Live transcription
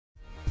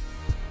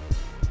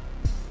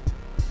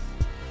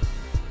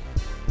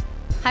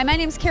Hi, my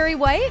name is Carrie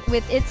White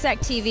with ITSEC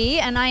TV,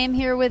 and I am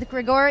here with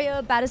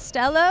Gregorio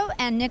Battistello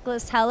and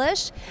Nicholas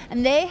Hellish,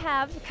 and they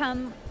have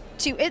come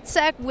to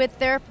ITSEC with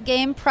their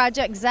game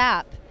Project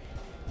Zap.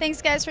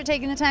 Thanks, guys, for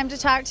taking the time to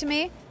talk to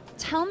me.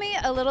 Tell me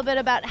a little bit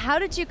about how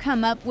did you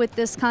come up with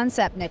this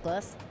concept,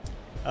 Nicholas?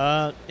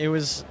 It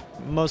was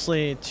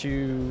mostly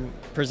to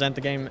present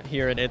the game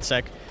here at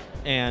ITSEC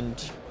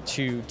and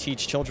to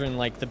teach children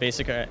like the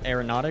basic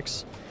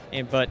aeronautics,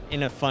 but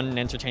in a fun and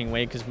entertaining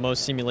way, because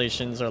most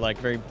simulations are like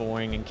very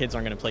boring and kids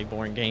aren't going to play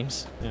boring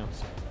games.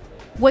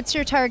 What's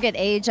your target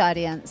age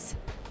audience?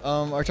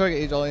 Our target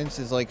age audience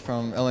is like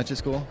from elementary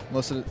school,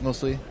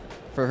 mostly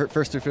for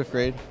first through fifth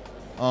grade.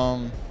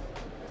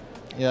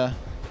 Yeah.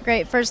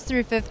 Great, first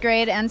through fifth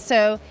grade. And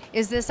so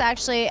is this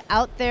actually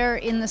out there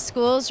in the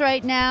schools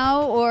right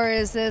now, or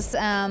is this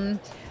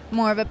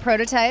more of a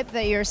prototype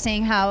that you're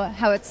seeing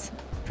how it's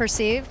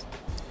perceived?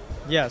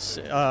 Yes,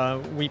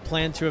 we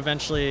plan to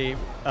eventually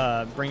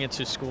bring it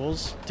to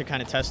schools to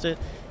kind of test it.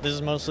 This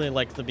is mostly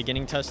like the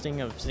beginning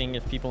testing of seeing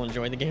if people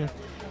enjoy the game,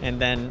 and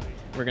then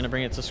we're going to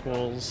bring it to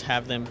schools,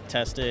 have them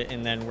test it,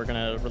 and then we're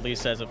going to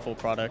release it as a full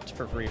product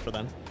for free for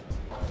them.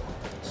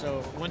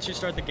 So once you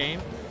start the game,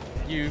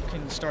 you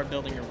can start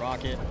building your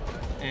rocket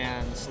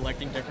and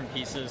selecting different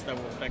pieces that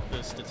will affect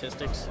the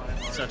statistics,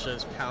 such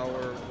as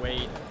power,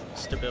 weight,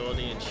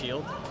 stability, and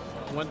shield.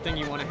 One thing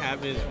you want to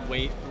have is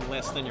weight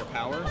less than your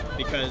power,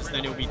 because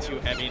then it will be too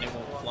heavy and it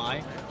won't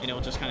fly, and it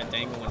will just kind of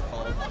dangle and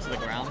fall to the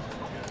ground.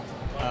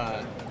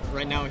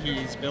 Right now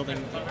he's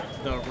building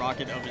the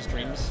rocket of his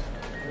dreams,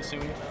 I'm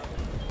assuming,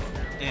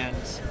 and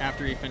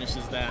after he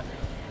finishes that,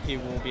 he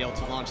will be able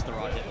to launch the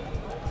rocket.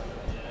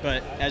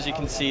 But as you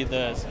can see,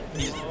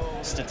 these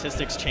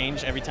statistics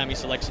change every time he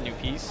selects a new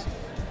piece,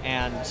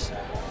 and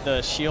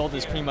the shield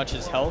is pretty much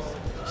his health,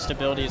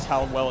 stability is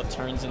how well it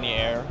turns in the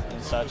air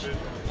and such,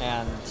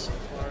 and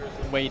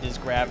weight is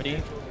gravity,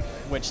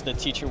 which the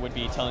teacher would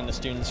be telling the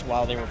students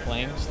while they were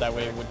playing, so that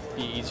way it would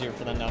be easier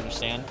for them to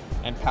understand,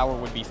 and power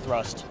would be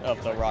thrust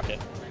of the rocket.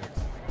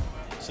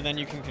 So then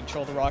you can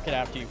control the rocket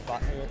after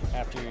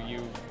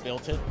you've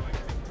built it,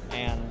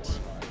 and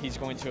he's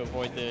going to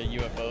avoid the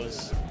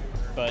UFOs,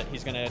 but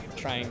he's going to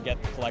try and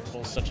get the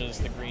collectibles such as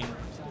the green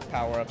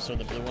power-ups or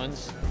the blue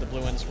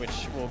ones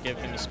which will give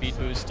him a speed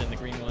boost, and the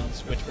green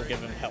ones which will give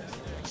him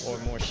health or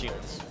more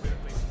shields,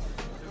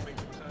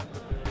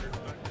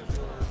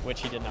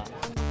 which he did not.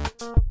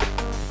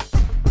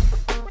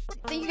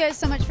 Thank you guys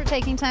so much for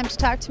taking time to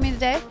talk to me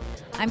today.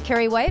 I'm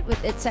Carrie White with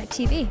ITSEC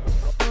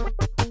TV.